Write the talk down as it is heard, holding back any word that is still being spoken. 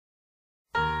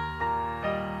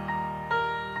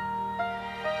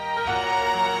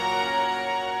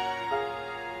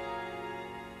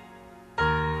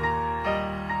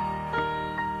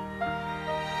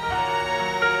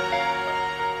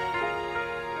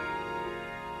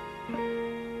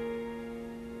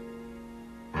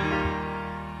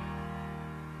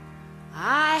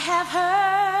I have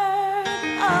heard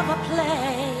of a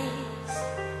place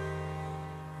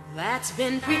that's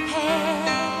been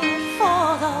prepared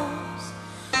for those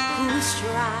who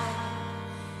strive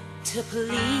to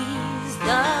please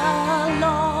the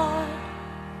Lord.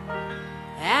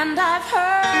 And I've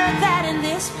heard that in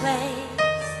this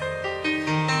place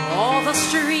all the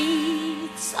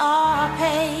streets are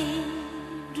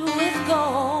paved with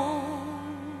gold.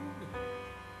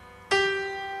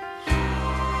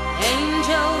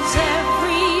 Angels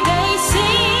every day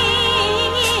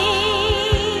singing,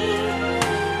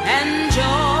 and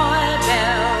joy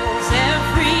bells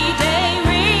every day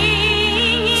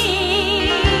ringing.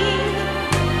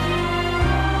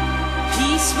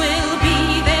 Peace will be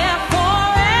there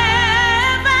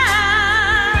forever,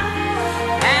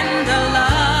 and a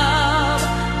love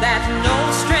that no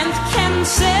strength can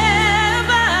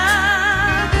sever.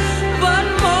 But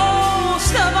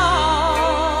most of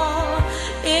all,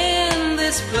 in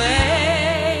this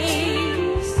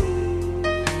place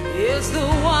is the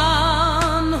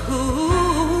one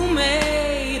who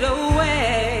made a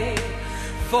way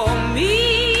for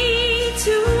me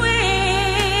to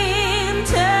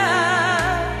enter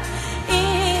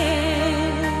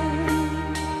in.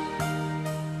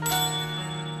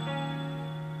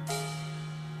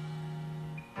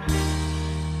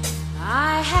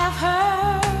 I have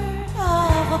heard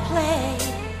of a place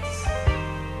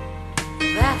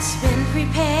that's been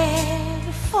prepared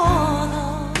for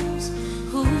those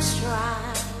who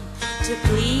strive to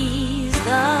please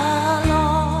the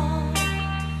Lord.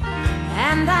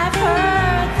 And I've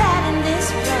heard that in this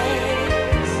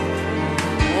place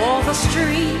all the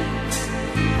streets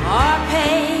are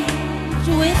paved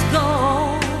with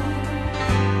gold.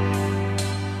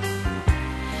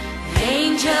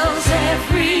 Angels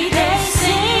every day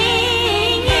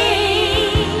singing,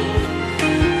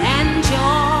 and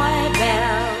joy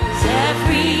bells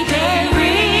every day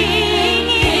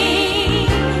ringing.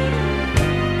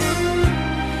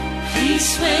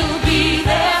 Peace will be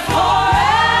there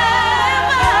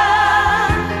forever,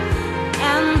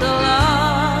 and a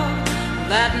love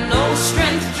that no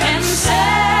strength can sever.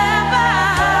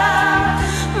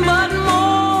 But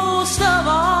most of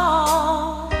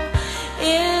all,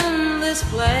 in this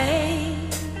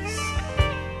place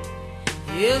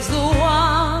is the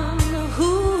one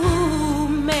who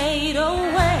made a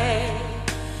way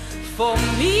for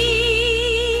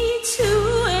me to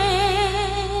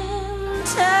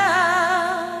enter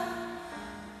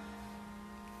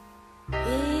in.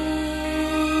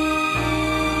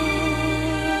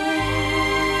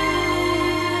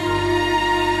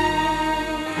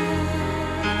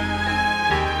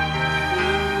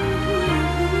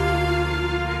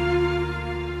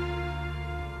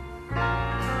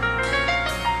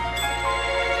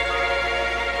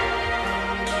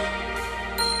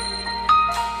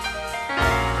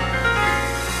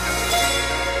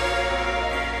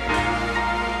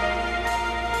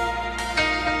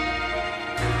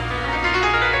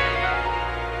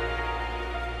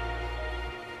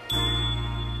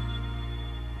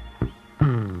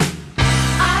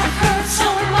 I've heard so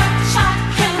much I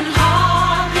can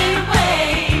hardly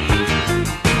wait.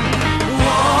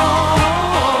 Whoa,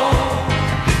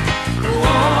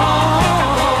 whoa.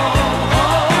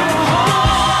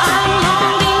 I'm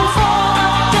longing for the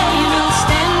day we'll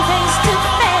stand face to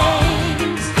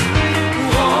face.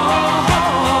 Whoa,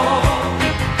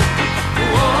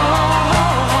 whoa.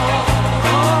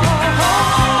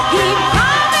 He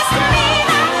promised me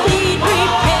that he'd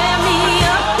prepare me a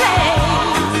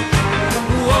place.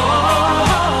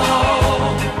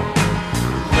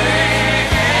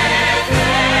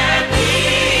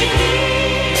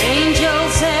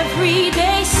 Angels every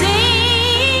day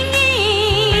singing,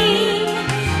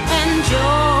 and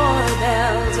joy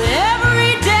bells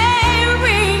every day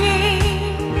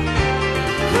ringing.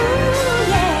 Ooh,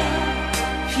 yeah.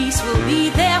 Peace will be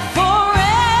there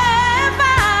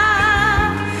forever,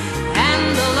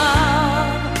 and a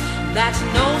love that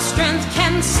no strength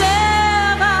can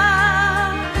sever.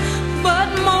 But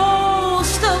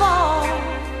most of all,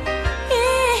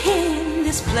 in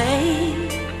this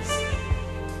place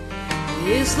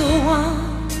is the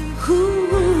one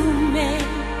who made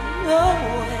a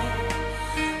way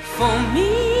for me